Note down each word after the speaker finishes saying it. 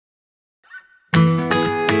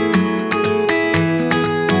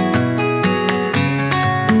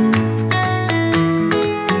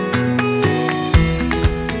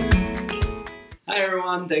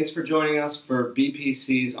Thanks for joining us for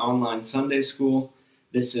BPC's online Sunday school.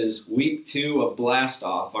 This is week 2 of Blast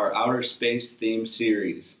Off, our outer space themed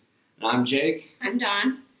series. And I'm Jake. I'm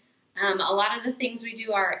Dawn. A lot of the things we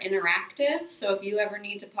do are interactive, so if you ever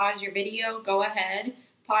need to pause your video, go ahead,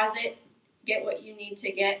 pause it, get what you need to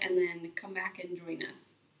get, and then come back and join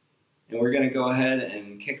us. And we're going to go ahead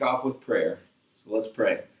and kick off with prayer. So let's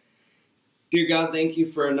pray. Dear God, thank you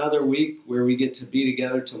for another week where we get to be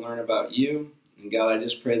together to learn about you. And God, I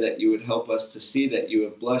just pray that you would help us to see that you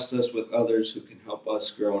have blessed us with others who can help us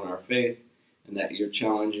grow in our faith, and that you're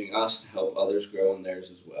challenging us to help others grow in theirs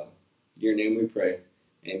as well. In your name we pray.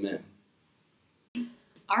 Amen.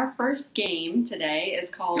 Our first game today is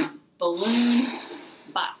called Balloon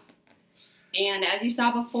Bop. And as you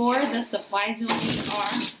saw before, the supplies you'll need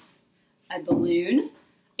are a balloon,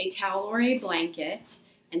 a towel or a blanket,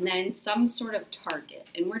 and then some sort of target.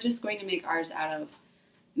 And we're just going to make ours out of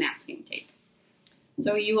masking tape.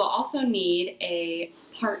 So you will also need a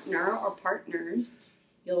partner or partners.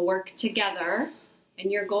 You'll work together,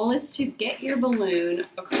 and your goal is to get your balloon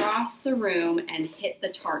across the room and hit the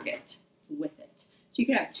target with it. So you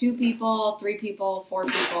could have 2 people, 3 people, 4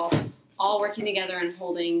 people, all working together and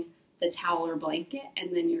holding the towel or blanket,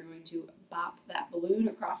 and then you're going to bop that balloon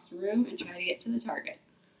across the room and try to get to the target.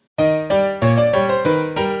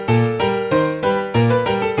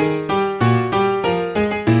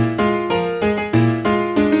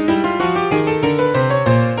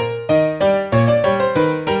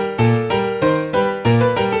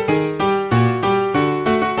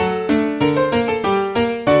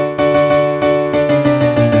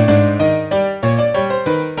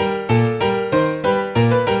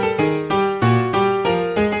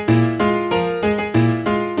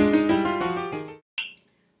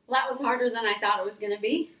 That was harder than I thought it was going to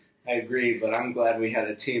be. I agree, but I'm glad we had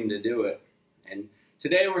a team to do it. And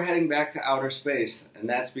today we're heading back to outer space, and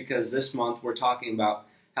that's because this month we're talking about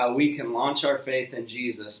how we can launch our faith in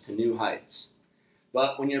Jesus to new heights.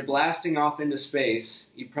 But when you're blasting off into space,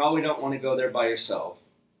 you probably don't want to go there by yourself.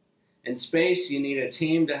 In space, you need a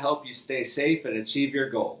team to help you stay safe and achieve your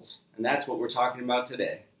goals, and that's what we're talking about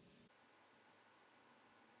today.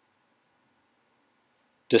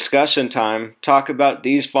 Discussion time. Talk about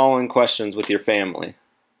these following questions with your family.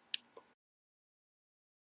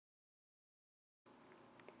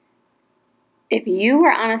 If you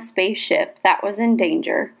were on a spaceship that was in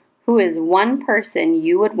danger, who is one person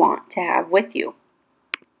you would want to have with you?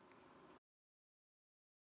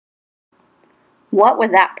 What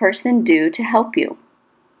would that person do to help you?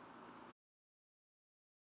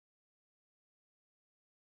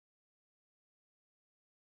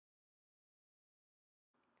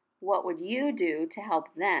 What would you do to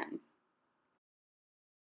help them?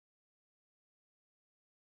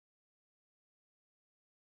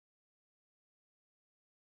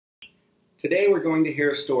 Today we're going to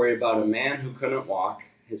hear a story about a man who couldn't walk,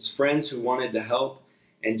 his friends who wanted to help,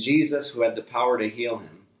 and Jesus who had the power to heal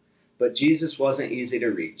him. But Jesus wasn't easy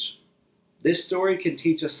to reach. This story can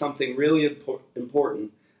teach us something really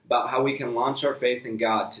important about how we can launch our faith in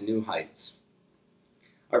God to new heights.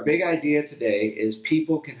 Our big idea today is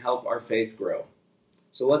people can help our faith grow.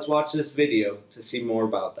 So let's watch this video to see more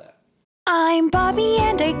about that. I'm Bobby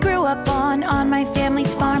and I grew up on my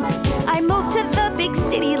family's farm. I moved to the big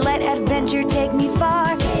city, let adventure take me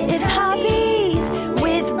far. It's Hobbies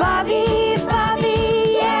with Bobby,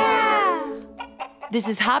 yeah! This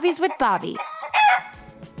is Hobbies with Bobby.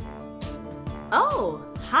 Oh,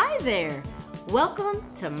 hi there! Welcome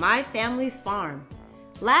to my family's farm.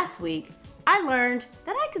 Last week, I learned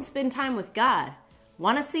that I can spend time with God.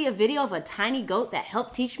 Want to see a video of a tiny goat that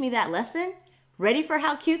helped teach me that lesson? Ready for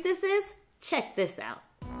how cute this is? Check this out.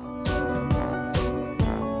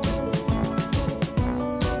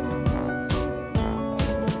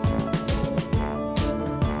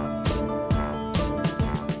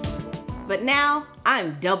 But now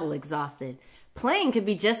I'm double exhausted. Playing could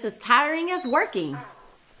be just as tiring as working.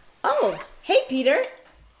 Oh, hey Peter.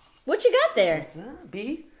 What you got there? What's that,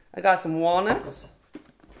 B? I got some walnuts,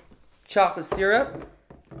 chocolate syrup,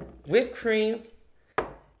 whipped cream,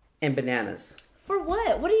 and bananas. For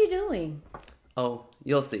what? What are you doing? Oh,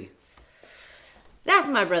 you'll see. That's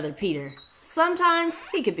my brother Peter. Sometimes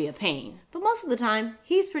he could be a pain, but most of the time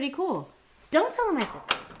he's pretty cool. Don't tell him I said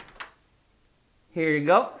that. Here you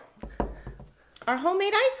go. Our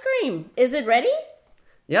homemade ice cream. Is it ready?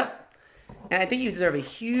 Yep. And I think you deserve a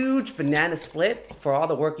huge banana split for all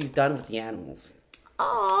the work you've done with the animals.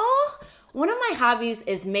 Aww. One of my hobbies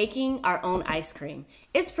is making our own ice cream.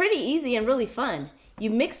 It's pretty easy and really fun. You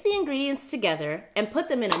mix the ingredients together and put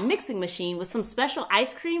them in a mixing machine with some special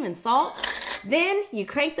ice cream and salt. Then you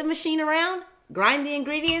crank the machine around, Grind the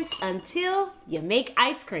ingredients until you make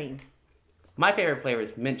ice cream. My favorite flavor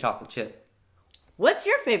is mint chocolate chip. What's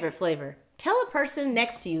your favorite flavor? Tell a person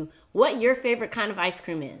next to you what your favorite kind of ice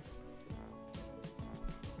cream is.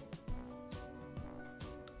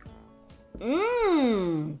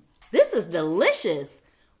 This is delicious.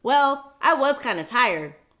 Well, I was kind of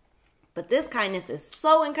tired, but this kindness is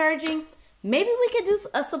so encouraging. Maybe we could do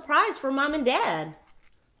a surprise for Mom and Dad.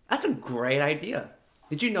 That's a great idea.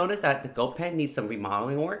 Did you notice that the goat pen needs some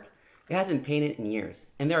remodeling work? It hasn't been painted in years,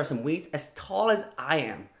 and there are some weeds as tall as I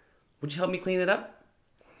am. Would you help me clean it up?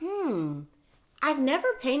 I've never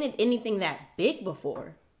painted anything that big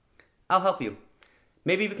before. I'll help you.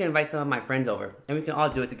 Maybe we can invite some of my friends over, and we can all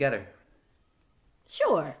do it together.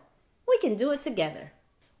 Sure, we can do it together.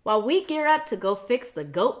 While we gear up to go fix the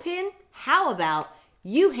goat pen, how about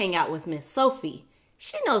you hang out with Miss Sophie?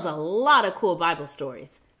 She knows a lot of cool Bible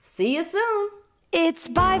stories. See you soon. It's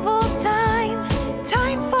Bible time,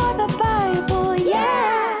 time for the Bible,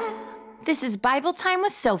 yeah! This is Bible Time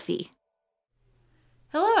with Sophie.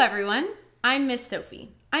 Hello, everyone. I'm Miss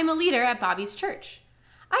Sophie. I'm a leader at Bobby's church.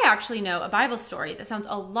 I actually know a Bible story that sounds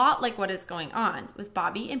a lot like what is going on with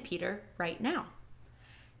Bobby and Peter right now.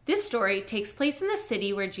 This story takes place in the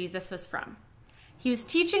city where Jesus was from. He was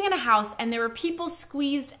teaching in a house, and there were people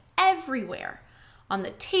squeezed everywhere, on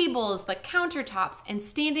the tables, the countertops, and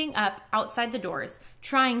standing up outside the doors,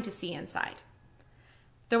 trying to see inside.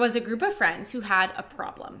 There was a group of friends who had a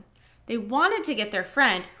problem. They wanted to get their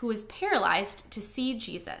friend, who was paralyzed, to see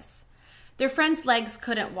Jesus. Their friend's legs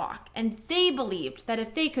couldn't walk, and they believed that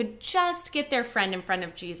if they could just get their friend in front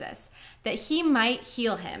of Jesus, that he might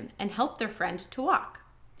heal him and help their friend to walk.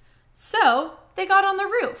 So they got on the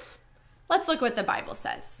roof. Let's look what the Bible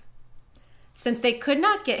says. Since they could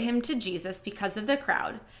not get him to Jesus because of the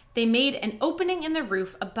crowd, they made an opening in the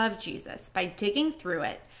roof above Jesus by digging through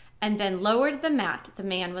it and then lowered the mat the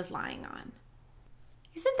man was lying on.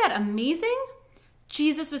 Isn't that amazing?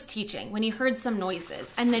 Jesus was teaching when he heard some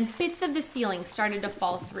noises, and then bits of the ceiling started to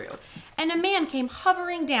fall through, and a man came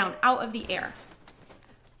hovering down out of the air.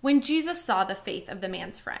 When Jesus saw the faith of the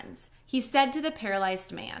man's friends, he said to the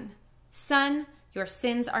paralyzed man, "Son, your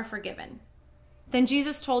sins are forgiven." Then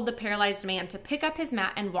Jesus told the paralyzed man to pick up his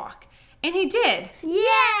mat and walk, and he did.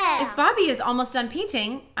 Yeah! If Bobby is almost done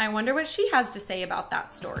painting, I wonder what she has to say about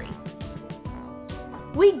that story.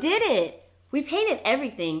 We did it! We painted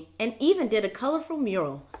everything and even did a colorful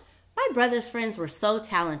mural. My brother's friends were so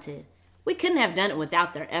talented. We couldn't have done it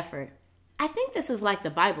without their effort. I think this is like the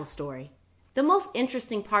Bible story. The most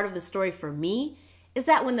interesting part of the story for me is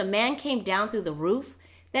that when the man came down through the roof,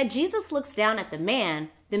 that Jesus looks down at the man,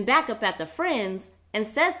 then back up at the friends, and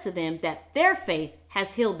says to them that their faith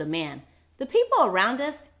has healed the man. The people around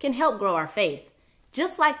us can help grow our faith.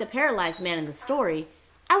 Just like the paralyzed man in the story,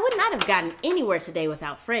 I would not have gotten anywhere today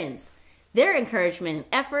without friends. Their encouragement and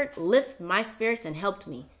effort lifted my spirits and helped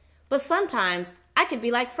me. But sometimes I could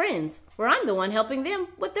be like friends, where I'm the one helping them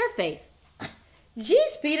with their faith.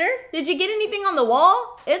 Geez, Peter, did you get anything on the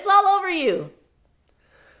wall? It's all over you.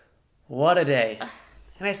 What a day.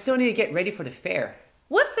 And I still need to get ready for the fair.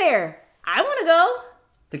 What fair? I want to go.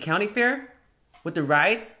 The county fair? With the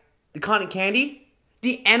rides? The cotton candy?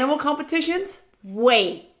 The animal competitions?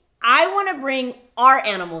 Wait, I want to bring our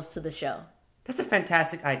animals to the show. That's a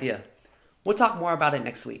fantastic idea. We'll talk more about it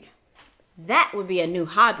next week. That would be a new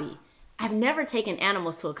hobby. I've never taken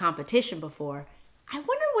animals to a competition before. I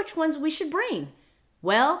wonder which ones we should bring.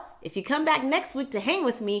 Well, if you come back next week to hang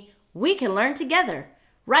with me, we can learn together.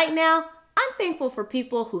 Right now, I'm thankful for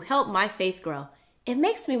people who help my faith grow. It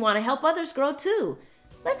makes me want to help others grow too.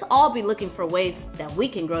 Let's all be looking for ways that we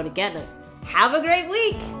can grow together. Have a great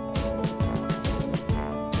week.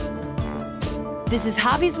 This is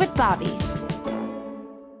Hobbies with Bobby.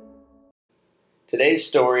 Today's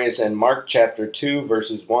story is in Mark chapter 2,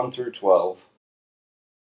 verses 1 through 12.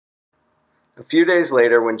 A few days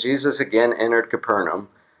later, when Jesus again entered Capernaum,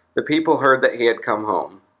 the people heard that he had come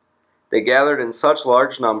home. They gathered in such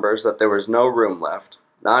large numbers that there was no room left,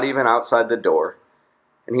 not even outside the door,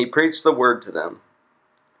 and he preached the word to them.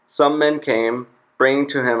 Some men came, bringing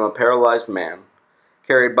to him a paralyzed man,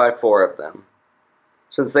 carried by 4 of them.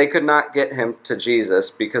 Since they could not get him to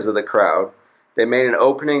Jesus because of the crowd, they made an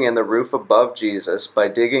opening in the roof above Jesus by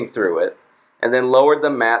digging through it, and then lowered the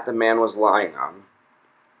mat the man was lying on.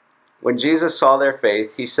 When Jesus saw their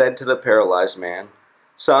faith, he said to the paralyzed man,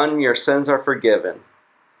 "Son, your sins are forgiven."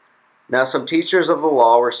 Now some teachers of the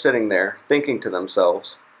law were sitting there, thinking to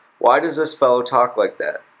themselves, "Why does this fellow talk like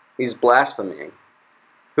that? He's blaspheming.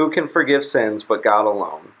 Who can forgive sins but God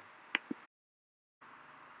alone?"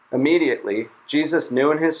 Immediately, Jesus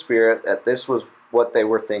knew in his spirit that this was what they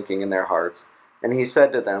were thinking in their hearts, And he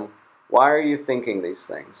said to them, "Why are you thinking these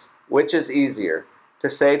things? Which is easier, to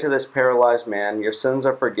say to this paralyzed man, 'Your sins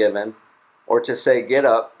are forgiven,' or to say, 'Get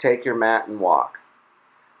up, take your mat and walk'?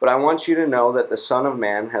 But I want you to know that the Son of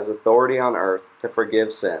Man has authority on earth to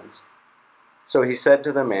forgive sins." So he said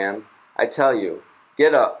to the man, "I tell you,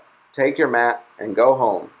 get up, take your mat, and go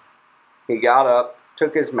home." He got up,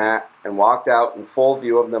 took his mat, and walked out in full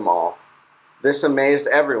view of them all. This amazed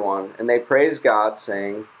everyone, and they praised God,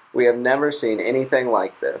 saying, "We have never seen anything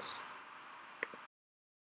like this."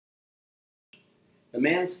 The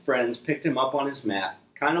man's friends picked him up on his mat,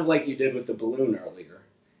 kind of like you did with the balloon earlier,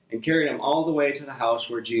 and carried him all the way to the house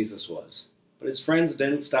where Jesus was. But his friends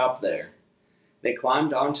didn't stop there. They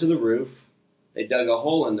climbed onto the roof, they dug a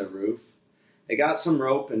hole in the roof, they got some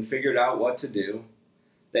rope and figured out what to do,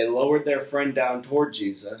 they lowered their friend down toward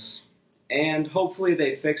Jesus, and hopefully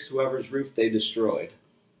they fixed whoever's roof they destroyed.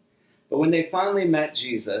 But when they finally met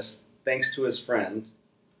Jesus, thanks to his friend,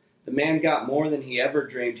 the man got more than he ever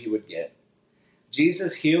dreamed he would get.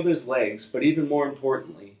 Jesus healed his legs, but even more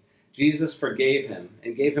importantly, Jesus forgave him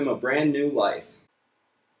and gave him a brand new life.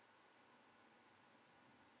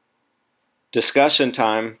 Discussion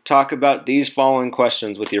time. Talk about these following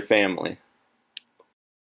questions with your family.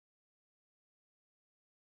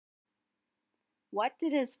 What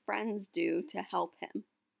did his friends do to help him?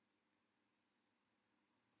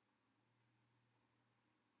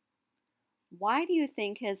 Why do you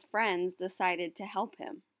think his friends decided to help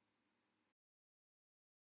him?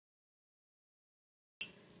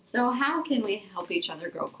 So how can we help each other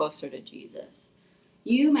grow closer to Jesus?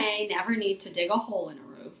 You may never need to dig a hole in a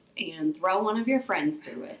roof and throw one of your friends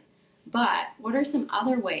through it, but what are some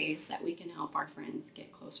other ways that we can help our friends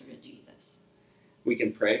get closer to Jesus? We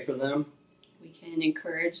can pray for them. We can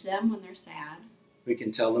encourage them when they're sad. We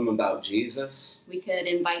can tell them about Jesus. We could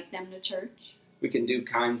invite them to church. We can do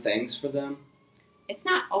kind things for them. It's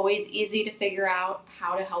not always easy to figure out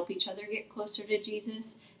how to help each other get closer to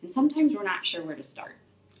Jesus, and sometimes we're not sure where to start.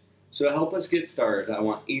 So to help us get started, I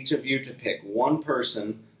want each of you to pick one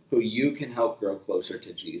person who you can help grow closer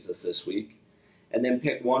to Jesus this week, and then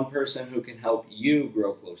pick one person who can help you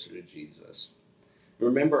grow closer to Jesus.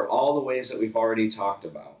 Remember all the ways that we've already talked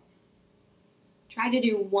about. Try to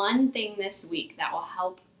do one thing this week that will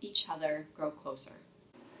help each other grow closer.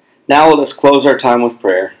 Now let us close our time with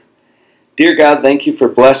prayer. Dear God, thank you for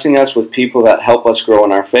blessing us with people that help us grow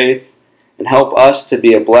in our faith, and help us to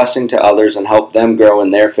be a blessing to others and help them grow in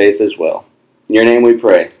their faith as well. In your name we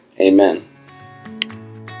pray. Amen.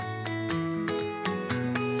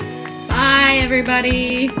 Bye,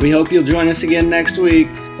 everybody. We hope you'll join us again next week.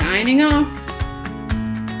 Signing off.